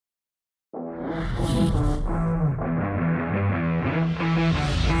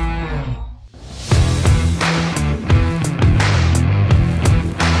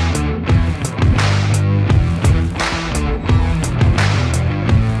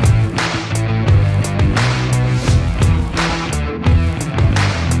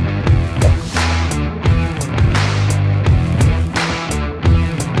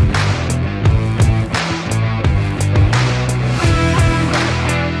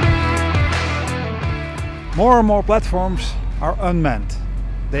More and more platforms are unmanned.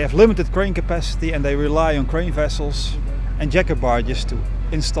 They have limited crane capacity and they rely on crane vessels and jacket barges to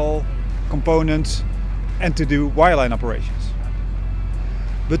install components and to do wireline operations.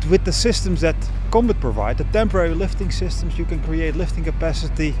 But with the systems that Conbit provide, the temporary lifting systems, you can create lifting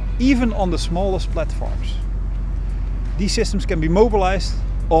capacity even on the smallest platforms. These systems can be mobilized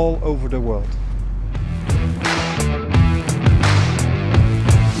all over the world.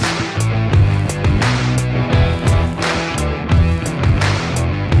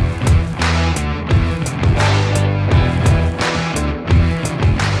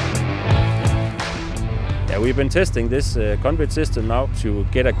 We've been testing this Conbit system now to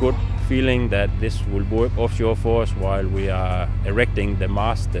get a good feeling that this will work offshore for us while we are erecting the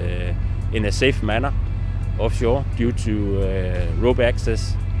mast in a safe manner offshore due to rope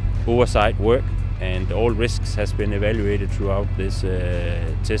access, oversight work, and all risks has been evaluated throughout this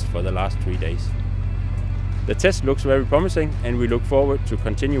test for the last 3 days. The test looks very promising and we look forward to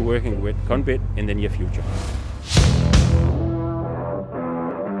continue working with Conbit in the near future.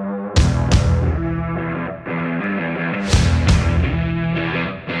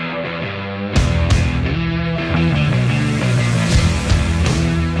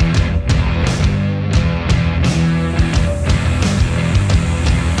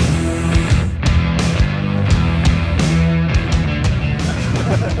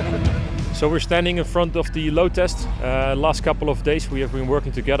 So we're standing in front of the load test. Last couple of days we have been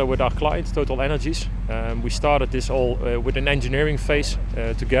working together with our client, Totalenergies. We started this all with an engineering phase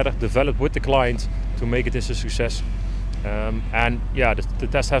together, developed with the client to make it a success. And yeah, the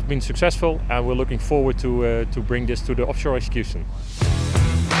tests have been successful and we're looking forward to bring this to the offshore execution.